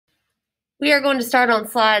We are going to start on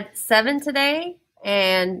slide 7 today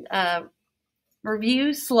and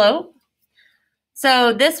review slope.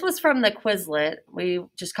 So this was from the Quizlet. We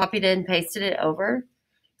just copied it and pasted it over.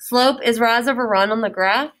 Slope is rise over run on the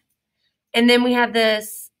graph. And then we have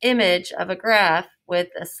this image of a graph with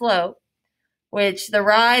a slope, which the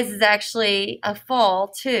rise is actually a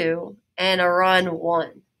fall 2 and a run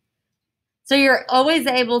 1. So you're always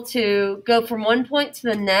able to go from one point to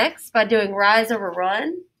the next by doing rise over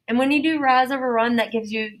run. And when you do rise over run, that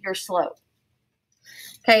gives you your slope.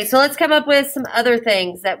 Okay, so let's come up with some other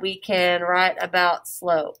things that we can write about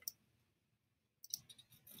slope.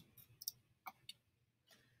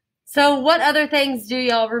 So what other things do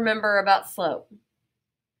y'all remember about slope?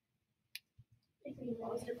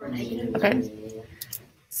 Okay.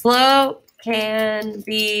 Slope can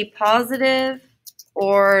be positive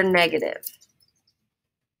or negative.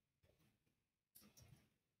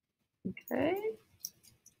 Okay.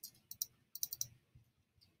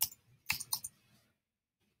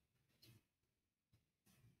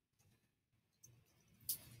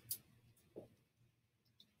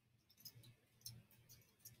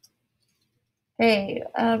 Hey,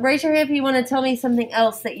 raise your hand if you want to tell me something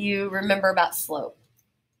else that you remember about slope.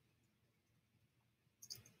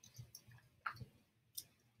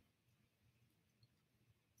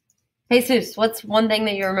 Hey, Jesus, what's one thing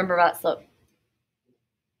that you remember about slope?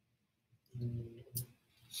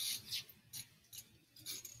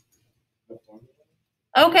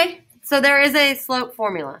 Okay, so there is a slope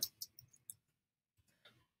formula.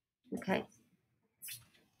 Okay.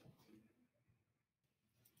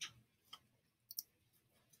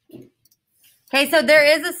 Okay, so there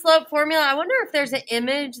is a slope formula. I wonder if there's an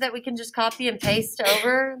image that we can just copy and paste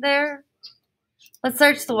over there. Let's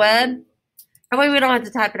search the web. That way we don't have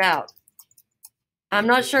to type it out. I'm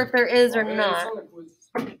not sure if there is or not.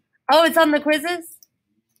 Oh, it's on the quizzes?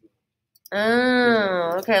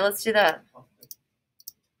 Oh, okay, let's do that.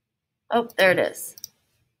 Oh, there it is.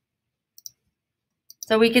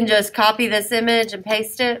 So we can just copy this image and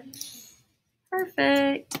paste it.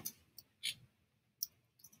 Perfect.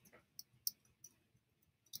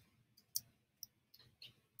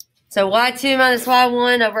 So y2 minus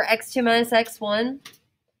y1 over x2 minus x1.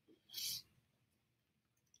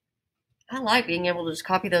 I like being able to just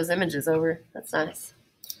copy those images over. That's nice.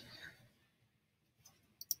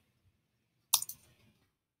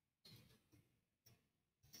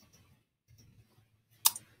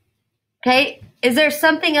 Okay, is there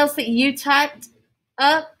something else that you typed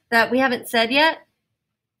up that we haven't said yet?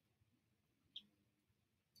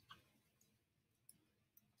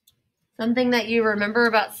 Something that you remember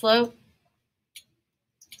about slope?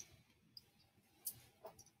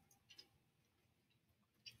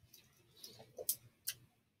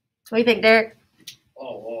 What do you think, Derek?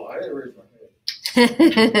 Oh, I didn't raise my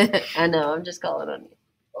hand. I know, I'm just calling on you.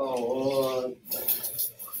 Oh,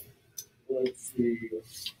 let's see.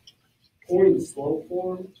 Point and slope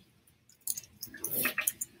form.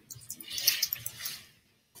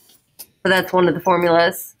 So that's one of the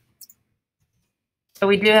formulas. So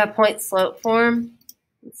we do have point slope form.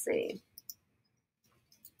 Let's see.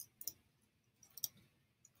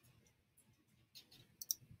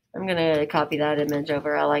 I'm going to copy that image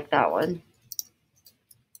over. I like that one.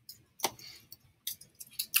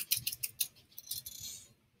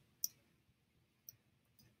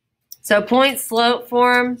 So point slope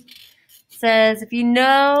form says if you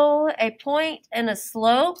know a point and a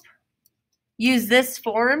slope, use this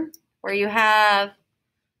form where you have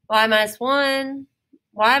y minus 1,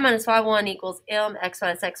 y minus y1 equals m x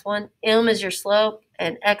minus x1. M is your slope,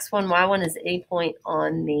 and x1, y1 is any point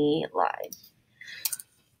on the line.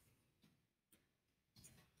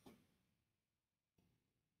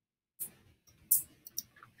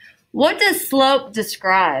 What does slope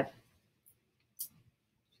describe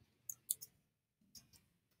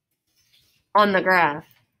on the graph?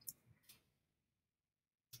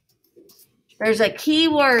 There's a key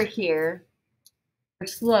word here for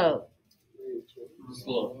slope.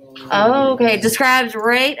 Slope. Oh, okay. Describes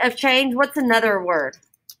rate of change. What's another word?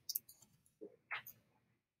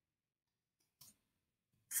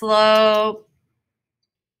 Slope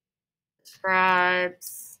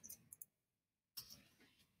describes.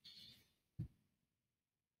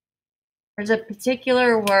 There's a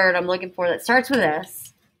particular word I'm looking for that starts with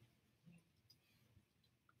S.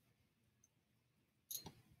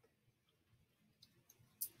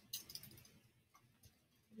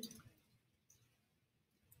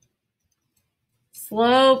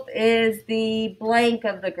 Slope is the blank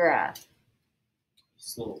of the graph.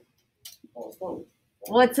 Slope. Oh, slope.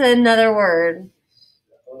 What's another word?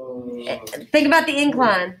 Think about the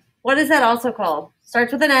incline. What is that also called?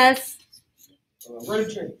 Starts with an S. Rate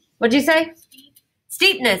of change. What'd you say?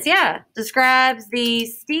 Steepness, yeah. Describes the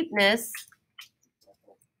steepness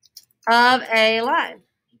of a line.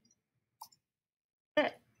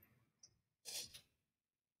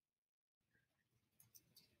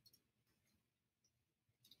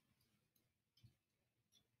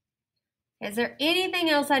 Is there anything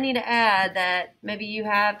else I need to add that maybe you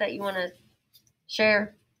have that you want to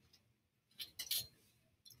share?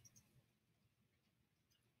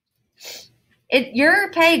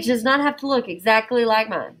 Your page does not have to look exactly like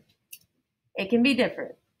mine. It can be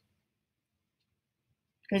different.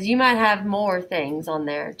 Because you might have more things on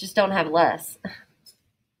there, just don't have less.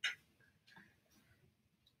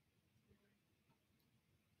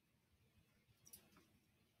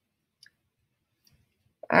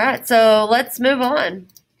 All right, so let's move on.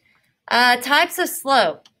 Types of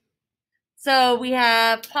slope. So we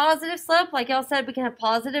have positive slope. Like y'all said, we can have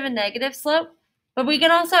positive and negative slope. But we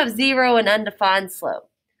can also have zero and undefined slope.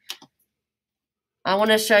 I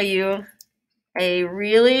want to show you a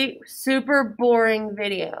really super boring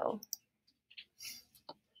video.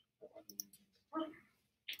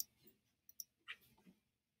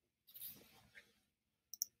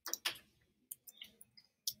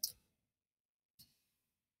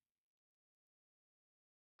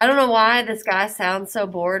 I don't know why this guy sounds so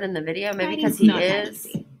bored in the video. Maybe because he is.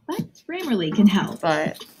 Easy, but Grammarly can help.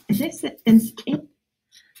 But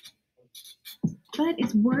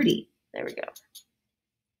it's wordy. There we go.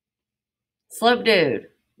 Slope Dude.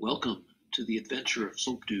 Welcome to the adventure of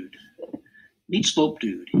Slope Dude. Meet Slope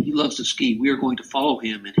Dude. He loves to ski. We are going to follow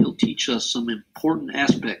him, and he'll teach us some important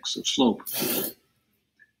aspects of slope. This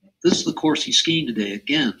is the course he's skiing today.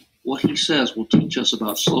 Again, what he says will teach us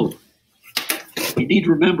about slope. You need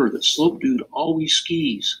to remember that Slope Dude always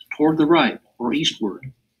skis toward the right or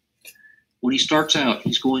eastward. When he starts out,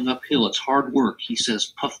 he's going uphill. It's hard work. He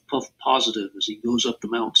says puff, puff, positive as he goes up the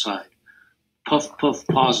mountainside. Puff, puff,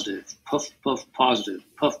 positive. Puff, puff, positive.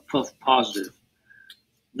 Puff, puff, positive.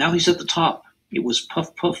 Now he's at the top. It was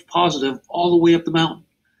puff, puff, positive all the way up the mountain.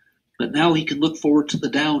 But now he can look forward to the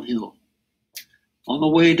downhill. On the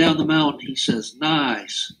way down the mountain, he says,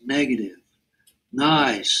 nice, negative.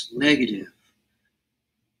 Nice, negative.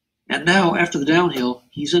 And now, after the downhill,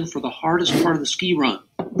 he's in for the hardest part of the ski run,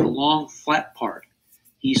 the long, flat part.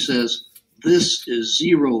 He says, this is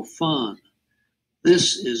zero fun.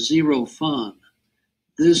 This is zero fun.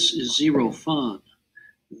 This is zero fun.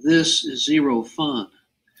 This is zero fun.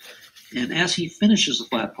 And as he finishes the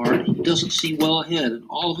flat part, he doesn't see well ahead, and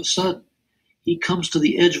all of a sudden, he comes to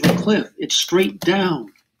the edge of a cliff. It's straight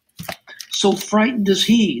down. So frightened is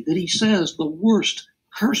he that he says the worst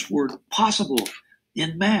curse word possible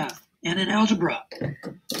in math and in algebra.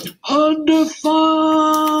 Undefined.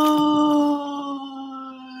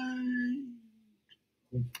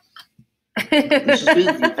 This has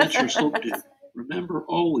been the Adventure Slope Dude. Remember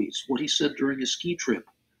always what he said during his ski trip.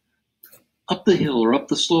 Up the hill or up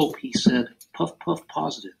the slope, he said, puff, puff,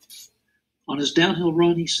 positive. On his downhill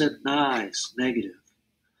run, he said, nice, negative.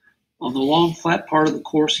 On the long, flat part of the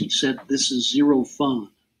course, he said, this is zero fun.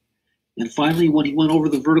 And finally, when he went over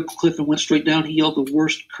the vertical cliff and went straight down, he yelled the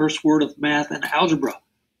worst curse word of math and algebra.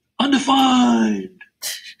 Undefined!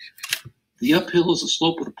 The uphill is a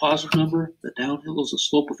slope with a positive number. The downhill is a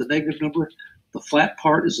slope with a negative number. The flat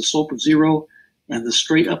part is a slope of zero. And the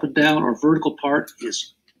straight up and down or vertical part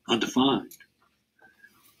is undefined.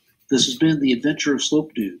 This has been the Adventure of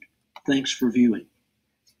Slope Dude. Thanks for viewing.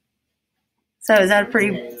 So is that a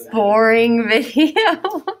pretty boring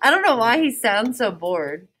video? I don't know why he sounds so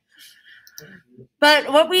bored.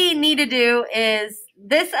 But what we need to do is,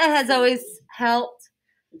 this has always helped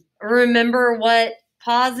remember what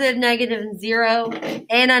positive, negative, and zero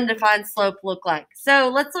and undefined slope look like. So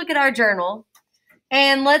let's look at our journal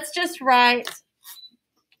and let's just write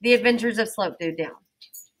the Adventures of Slope Dude down.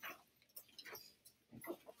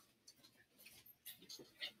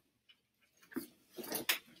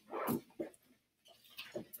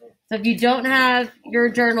 So if you don't have your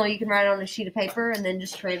journal, you can write it on a sheet of paper and then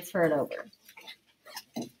just transfer it over.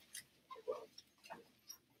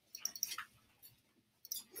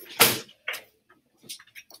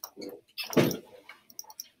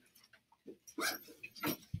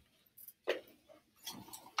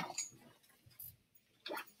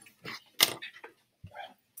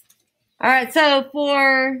 All right, so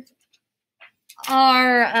for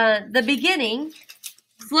our the beginning,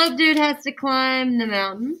 Slope Dude has to climb the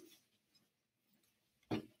mountain.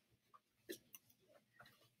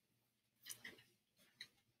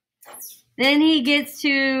 Then he gets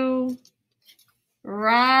to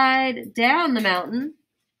ride down the mountain.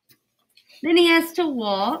 Then he has to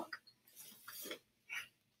walk.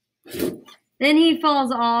 Then Then he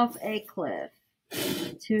falls off a cliff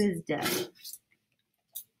to his death.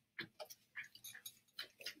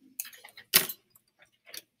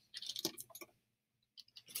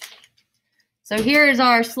 So here is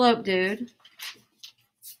our slope dude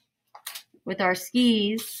with our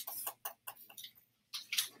skis.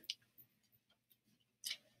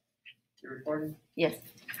 You recording? Yes.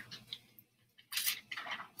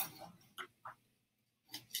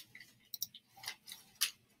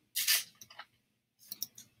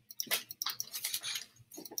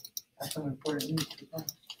 That's some important news.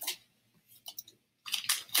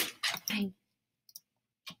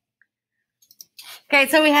 Okay,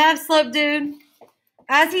 so we have Slope Dude.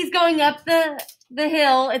 As he's going up the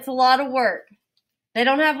hill, it's a lot of work. They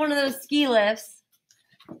don't have one of those ski lifts.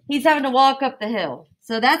 He's having to walk up the hill.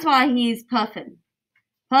 So that's why he's puffing.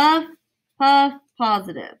 Puff, puff,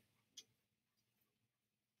 positive.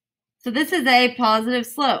 So this is a positive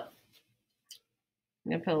slope.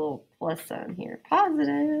 I'm going to put a little plus sign here.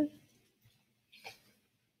 Positive.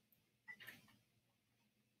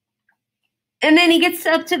 And then he gets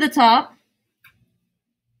up to the top.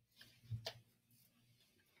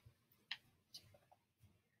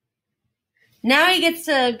 Now he gets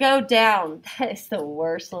to go down. That is the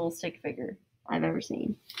worst little stick figure I've ever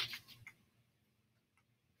seen.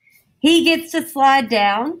 He gets to slide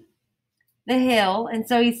down the hill, and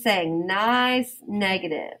so he's saying nice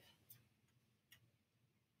negative.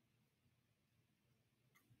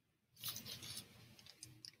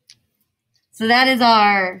 So that is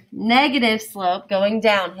our negative slope going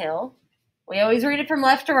downhill. We always read it from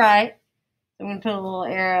left to right. I'm going to put a little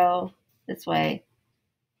arrow this way.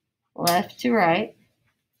 Left to right.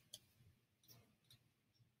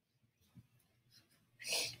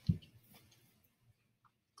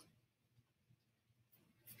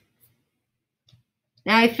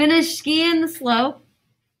 Now I finished skiing the slope.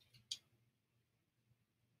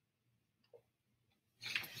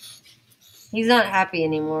 He's not happy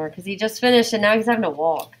anymore because he just finished and now he's having to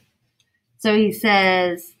walk. So he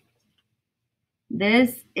says,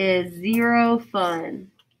 "This is zero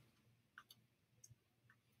fun."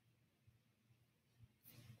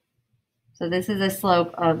 So this is a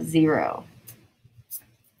slope of 0.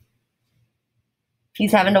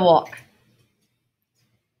 He's having to walk.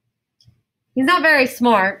 He's not very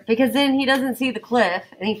smart because then he doesn't see the cliff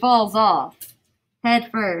and he falls off head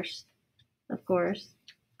first, of course.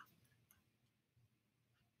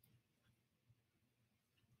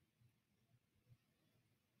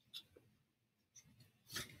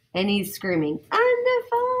 And he's screaming,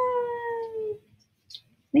 "Undefined!"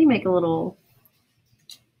 Let me make a little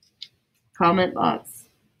comment box.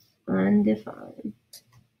 Undefined.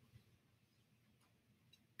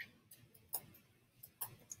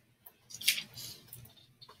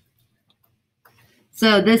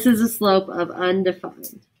 So this is a slope of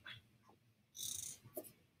undefined.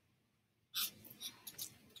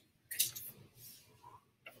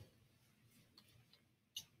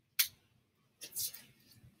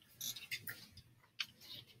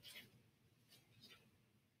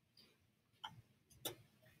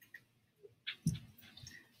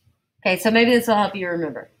 Okay, so maybe this will help you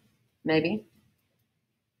remember. Maybe.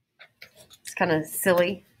 It's kind of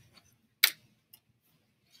silly.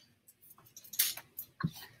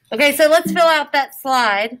 Okay, so let's fill out that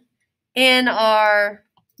slide in our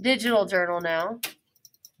digital journal now.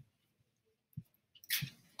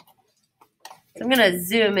 So I'm going to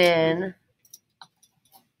zoom in.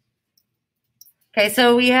 Okay,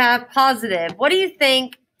 so we have positive. What do you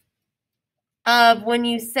think of when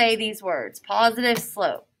you say these words? Positive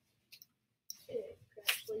slope. It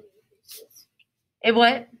gradually increases. It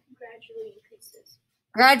what? Gradually increases.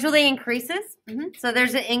 Gradually increases. So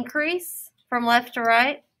there's an increase from left to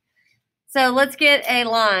right. So let's get a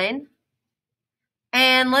line.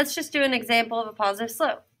 And let's just do an example of a positive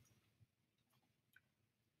slope.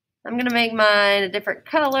 I'm going to make mine a different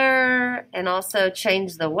color and also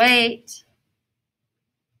change the weight.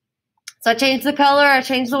 So I changed the color, I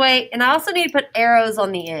changed the weight, and I also need to put arrows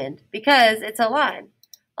on the end because it's a line.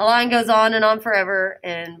 A line goes on and on forever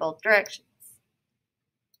in both directions.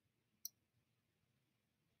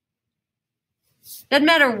 Doesn't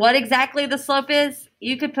matter what exactly the slope is.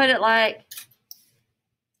 You could put it like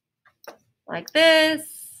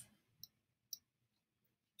this.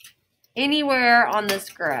 Anywhere on this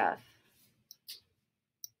graph.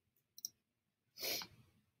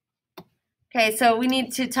 Okay, so we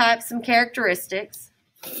need to type some characteristics.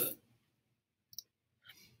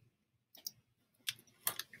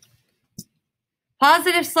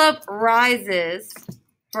 Positive slope rises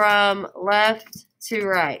from left to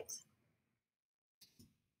right.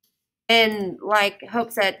 And like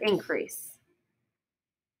Hope said, increase.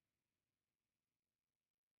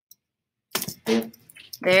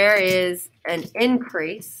 there is an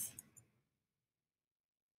increase.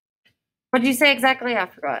 What did you say exactly? I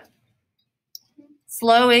forgot.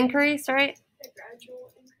 Slow increase, right? A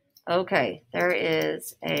gradual increase. Okay, there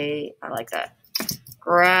is I like that,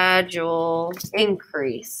 gradual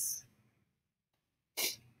increase.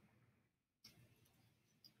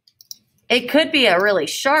 It could be a really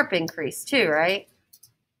sharp increase too, right?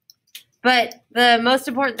 But the most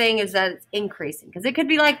important thing is that it's increasing, because it could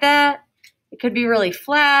be like that. It could be really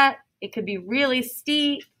flat. It could be really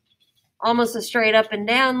steep, almost a straight up and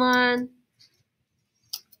down line.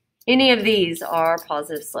 Any of these are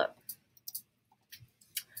positive slope.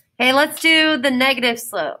 Okay, let's do the negative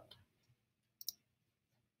slope.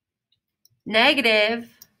 Negative,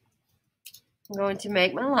 I'm going to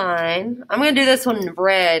make my line. I'm going to do this one in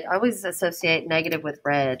red. I always associate negative with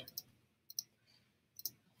red.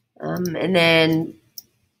 And then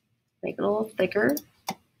make it a little thicker.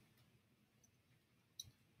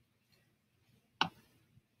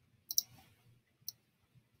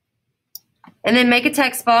 And then make a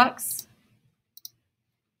text box.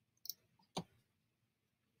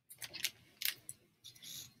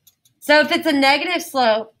 So if it's a negative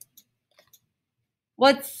slope,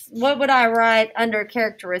 what would I write under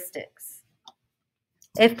characteristics?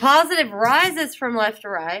 If positive rises from left to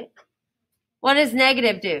right, what does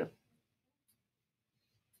negative do?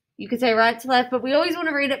 You could say right to left, but we always want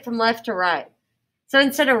to read it from left to right. So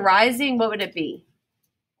instead of rising, what would it be?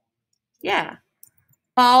 Yeah.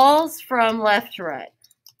 Falls from left to right.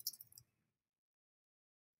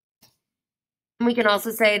 And we can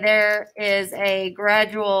also say there is a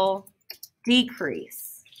gradual decrease.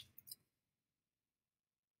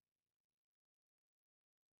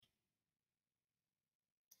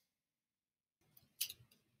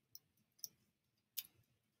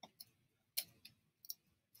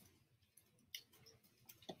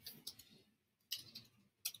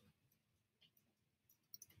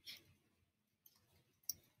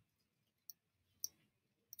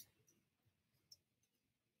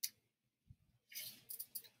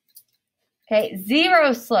 Okay,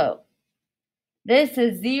 zero slope. This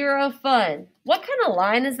is zero fun. What kind of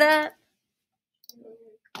line is that?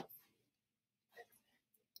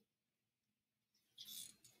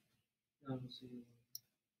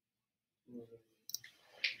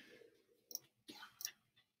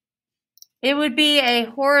 It would be a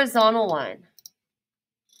horizontal line.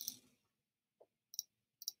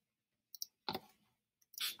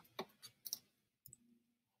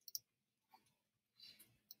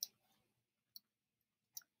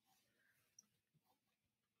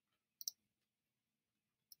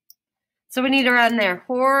 So we need to run there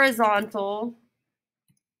horizontal.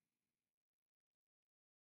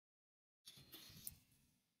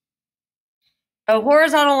 A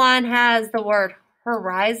horizontal line has the word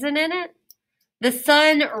horizon in it. The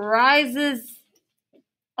sun rises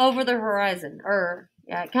over the horizon,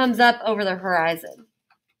 it comes up over the horizon.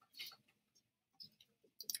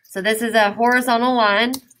 So this is a horizontal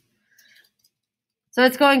line. So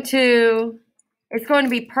it's going to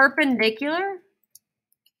be perpendicular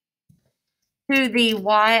to the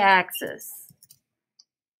y-axis.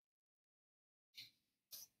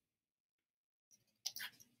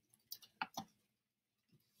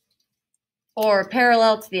 Or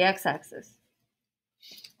parallel to the x-axis.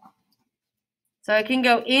 So it can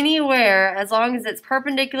go anywhere as long as it's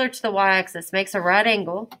perpendicular to the y-axis, makes a right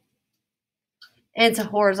angle, and it's a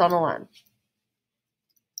horizontal line.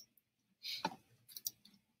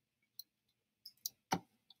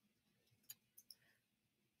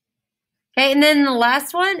 Okay, and then the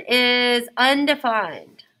last one is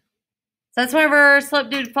undefined. So that's whenever slope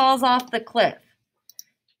dude falls off the cliff.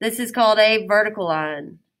 This is called a vertical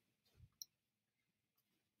line.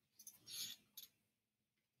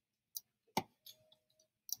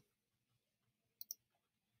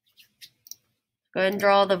 Go ahead and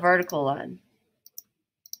draw the vertical line.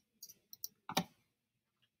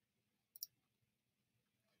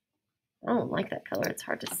 I don't like that color. It's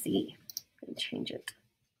hard to see. I'm going to change it.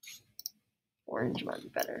 Orange might be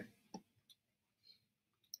better.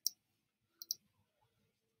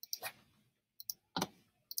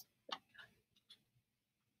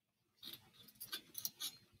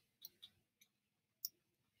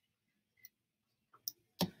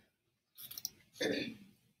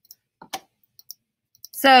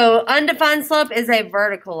 So undefined slope is a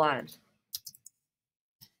vertical line.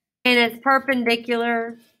 And it's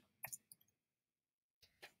perpendicular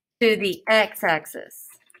to the x-axis.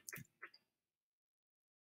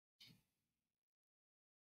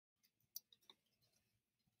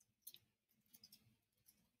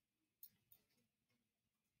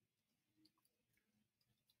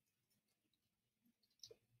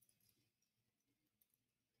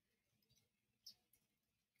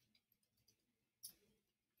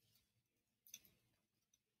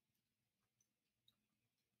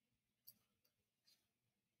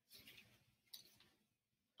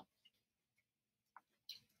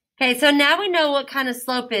 Okay, so now we know what kind of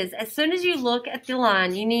slope is. As soon as you look at the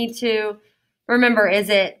line, you need to remember, is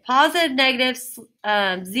it positive, negative,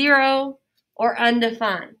 0, or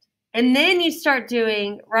undefined? And then you start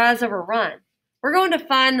doing rise over run. We're going to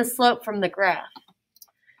find the slope from the graph.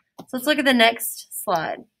 So let's look at the next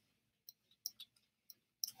slide.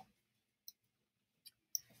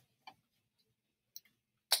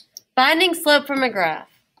 Finding slope from a graph.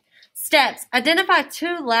 Steps. Identify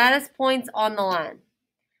 2 lattice points on the line.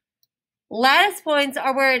 Lattice points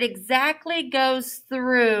are where it exactly goes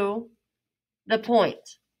through the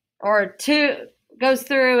point, or goes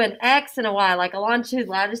through an X and a Y, like a longitude,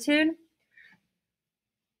 latitude.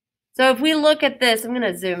 So if we look at this, I'm going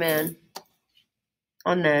to zoom in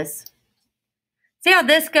on this. See how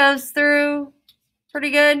this goes through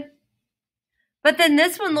pretty good? But then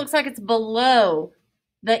this one looks like it's below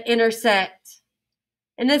the intersect,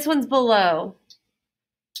 and this one's below.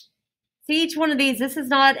 See each one of these, this is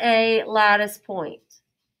not a lattice point.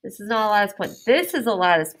 This is not a lattice point. This is a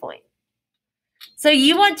lattice point. So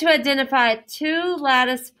you want to identify 2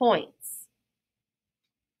 lattice points.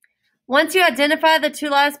 Once you identify the 2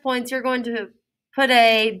 lattice points, you're going to put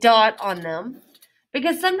a dot on them,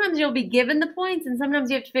 because sometimes you'll be given the points and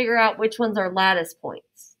sometimes you have to figure out which ones are lattice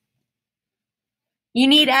points. You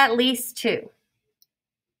need at least 2.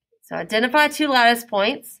 So identify 2 lattice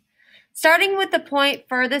points. Starting with the point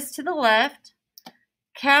furthest to the left,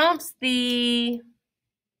 count the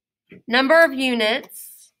number of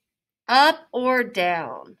units up or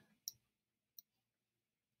down.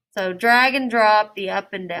 So drag and drop the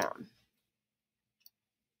up and down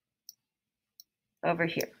over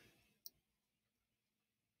here.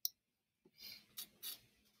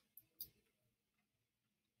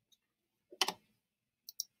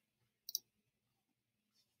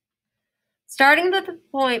 Starting with the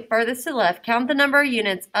point furthest to the left, count the number of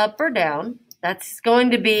units up or down. That's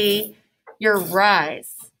going to be your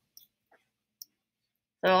rise.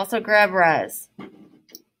 So also grab rise.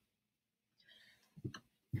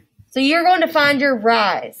 So you're going to find your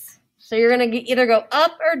rise. So you're going to either go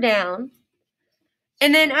up or down.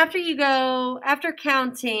 And then after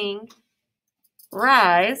counting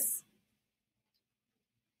rise,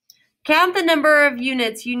 count the number of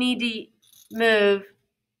units you need to move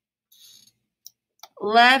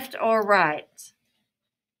left or right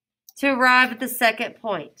to arrive at the second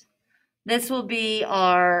point. This will be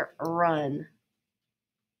our run.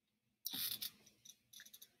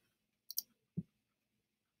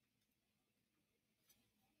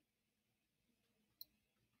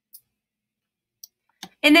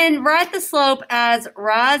 And then write the slope as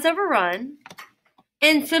rise over run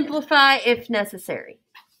and simplify if necessary.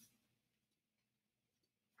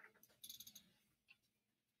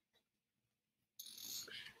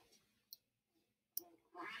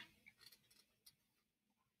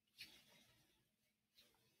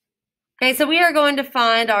 Okay, so we are going to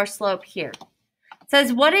find our slope here. It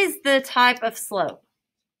says, what is the type of slope?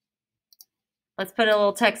 Let's put a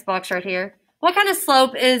little text box right here. What kind of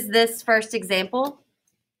slope is this first example?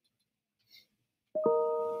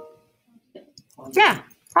 Yeah,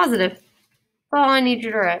 positive. That's all I need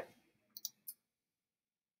you to write.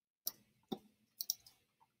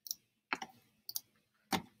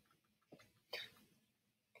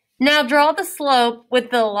 Now draw the slope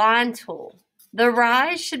with the line tool. The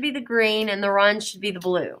rise should be the green and the run should be the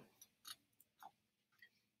blue.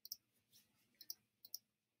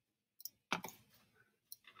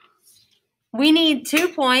 We need 2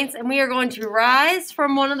 points, and we are going to rise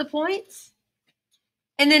from one of the points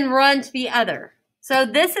and then run to the other. So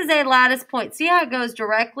this is a lattice point. See how it goes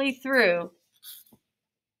directly through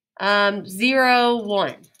 0,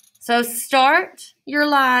 1. So start your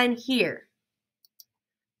line here.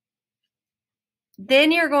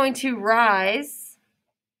 Then you're going to rise.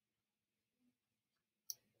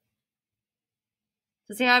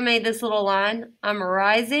 So see how I made this little line? I'm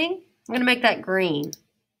rising. I'm going to make that green.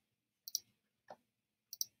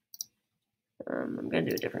 I'm going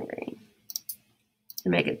to do a different green to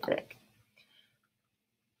make it thick.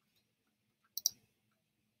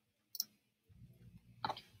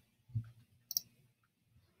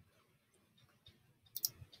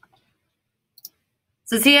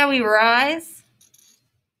 So see how we rise?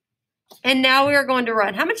 And now we are going to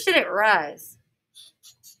run. How much did it rise?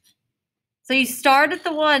 So you start at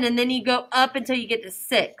the 1 and then you go up until you get to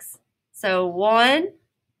 6. So 1,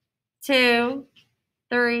 2,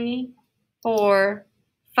 3, 4,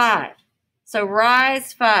 5. So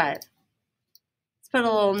rise 5. Let's put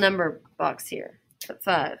a little number box here. Put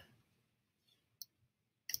 5.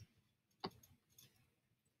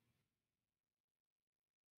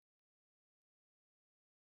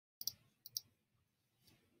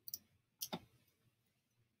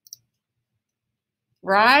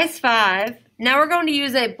 rise 5. Now we're going to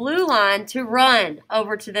use a blue line to run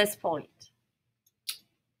over to this point.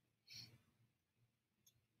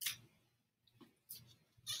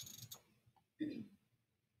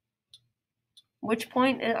 Which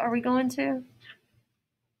point are we going to?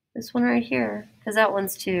 This one right here, because that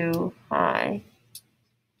one's too high.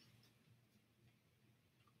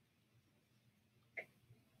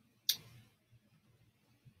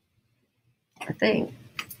 I think.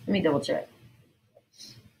 Let me double check.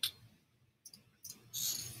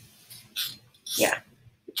 Yeah.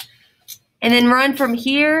 And then run from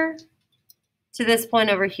here to this point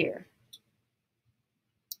over here.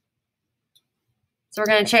 So we're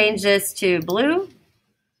going to change this to blue.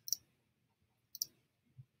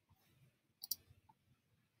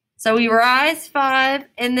 So we rise 5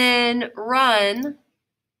 and then run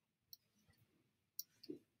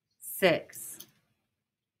 6.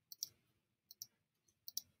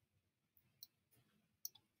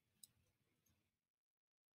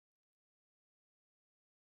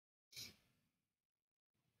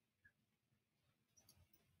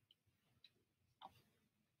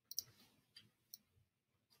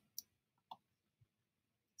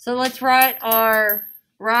 So let's write our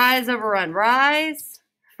rise over run. Rise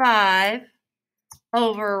 5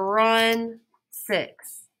 over run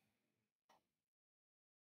 6.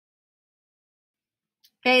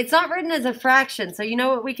 Okay, it's not written as a fraction, so you know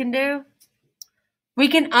what we can do? We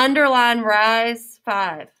can underline rise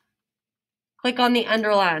 5. Click on the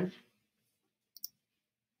underline.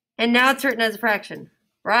 And now it's written as a fraction.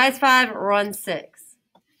 Rise 5, run 6.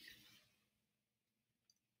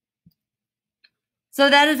 So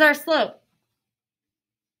that is our slope.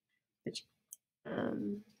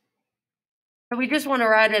 But we just want to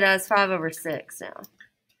write it as 5 over 6 now.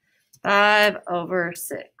 5 over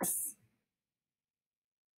 6.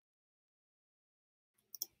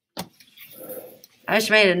 I just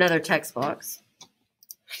made another text box.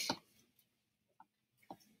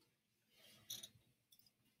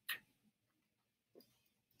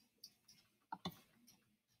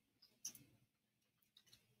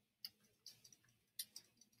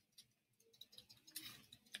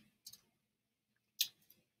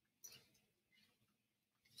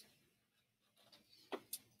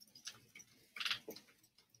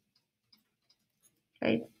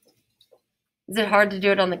 Okay. Is it hard to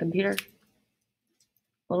do it on the computer?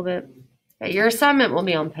 A little bit. Okay, your assignment will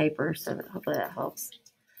be on paper, so hopefully that helps.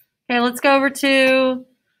 Okay, let's go over to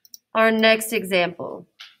our next example.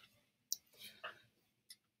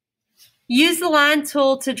 Use the line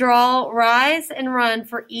tool to draw rise and run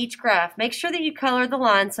for each graph. Make sure that you color the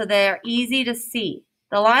lines so they are easy to see.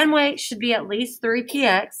 The line weight should be at least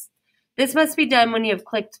 3px. This must be done when you have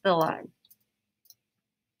clicked the line.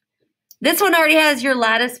 This one already has your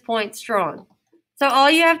lattice points drawn. So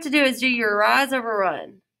all you have to do is do your rise over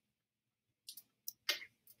run.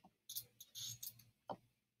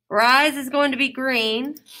 Rise is going to be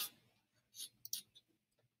green.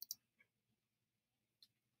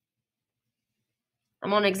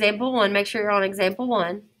 I'm on example 1. Make sure you're on example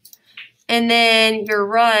 1. And then your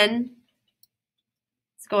run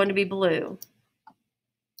is going to be blue.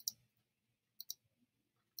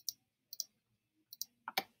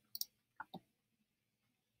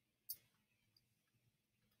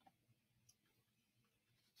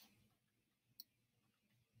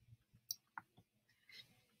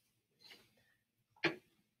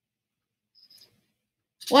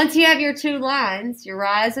 Once you have your 2 lines, your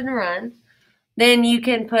rise and run, then you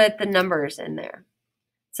can put the numbers in there.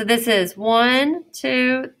 So this is 1,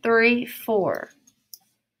 2, 3, 4.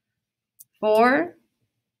 4.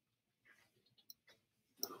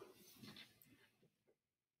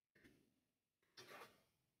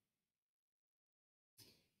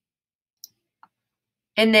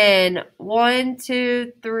 And then 1,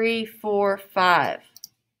 2, 3, 4, 5.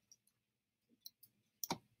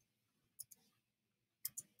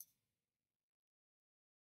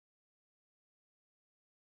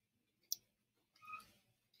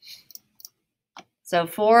 So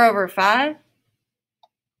 4 over 5.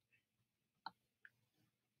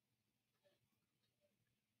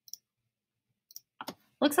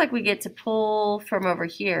 Looks like we get to pull from over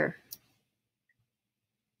here.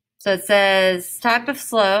 So it says type of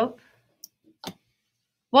slope.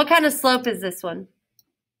 What kind of slope is this one?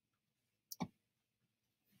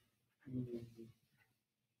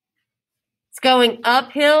 It's going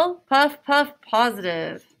uphill, puff, puff,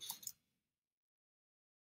 positive.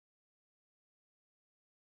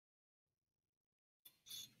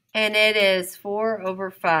 And it is 4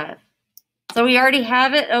 over 5. So we already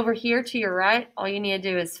have it over here to your right. All you need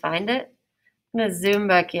to do is find it. I'm going to zoom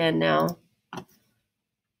back in now so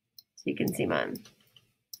you can see mine.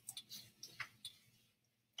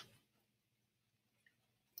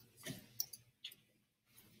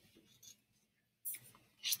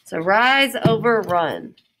 So rise over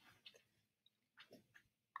run.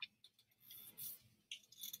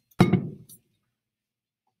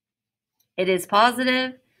 It is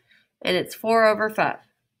positive, and it's 4 over 5.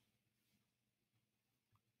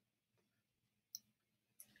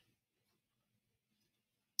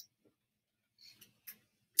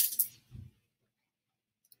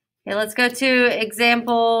 Okay, let's go to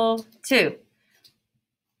example 2.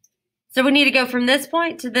 So we need to go from this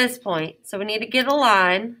point to this point. So we need to get a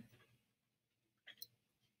line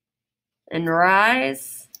and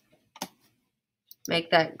rise.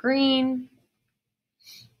 Make that green.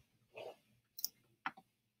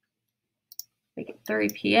 Make it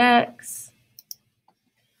 3px.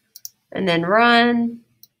 And then run.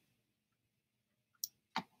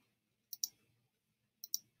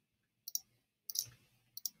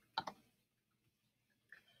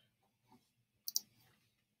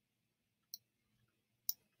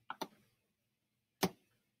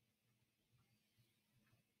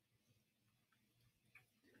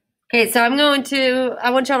 Okay, so I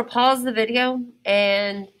want y'all to pause the video,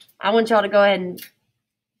 and I want y'all to go ahead and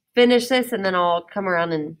finish this, and then I'll come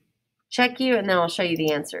around and check you, and then I'll show you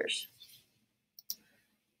the answers.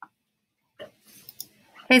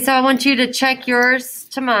 Okay, so I want you to check yours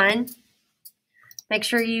to mine. Make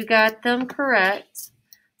sure you got them correct.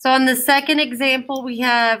 So on the second example, we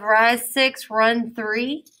have rise 6, run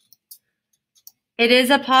 3. It is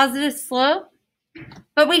a positive slope.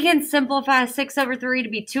 But we can simplify 6 over 3 to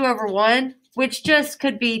be 2 over 1, which just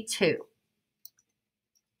could be 2.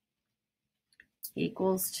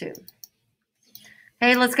 Equals 2.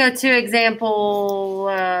 Okay, let's go to example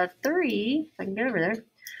 3, if I can get over there.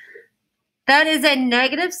 That is a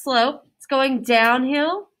negative slope. It's going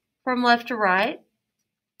downhill from left to right.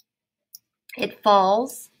 It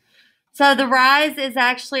falls. So the rise is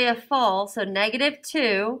actually a fall, so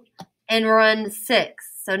 -2 and run 6.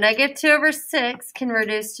 So -2 over 6 can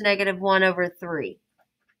reduce to -1 over 3.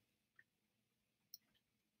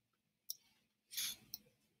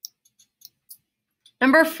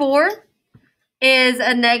 Number 4 is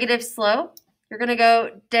a negative slope. You're going to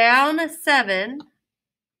go down 7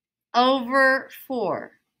 over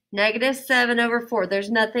 4. -7 over 4.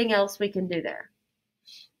 There's nothing else we can do there.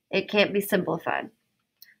 It can't be simplified.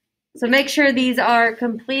 So make sure these are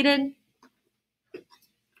completed.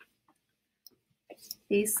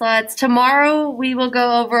 These slides. Tomorrow we will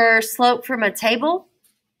go over slope from a table,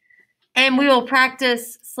 and we will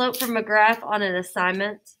practice slope from a graph on an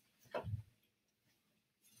assignment.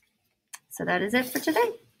 So that is it for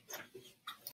today.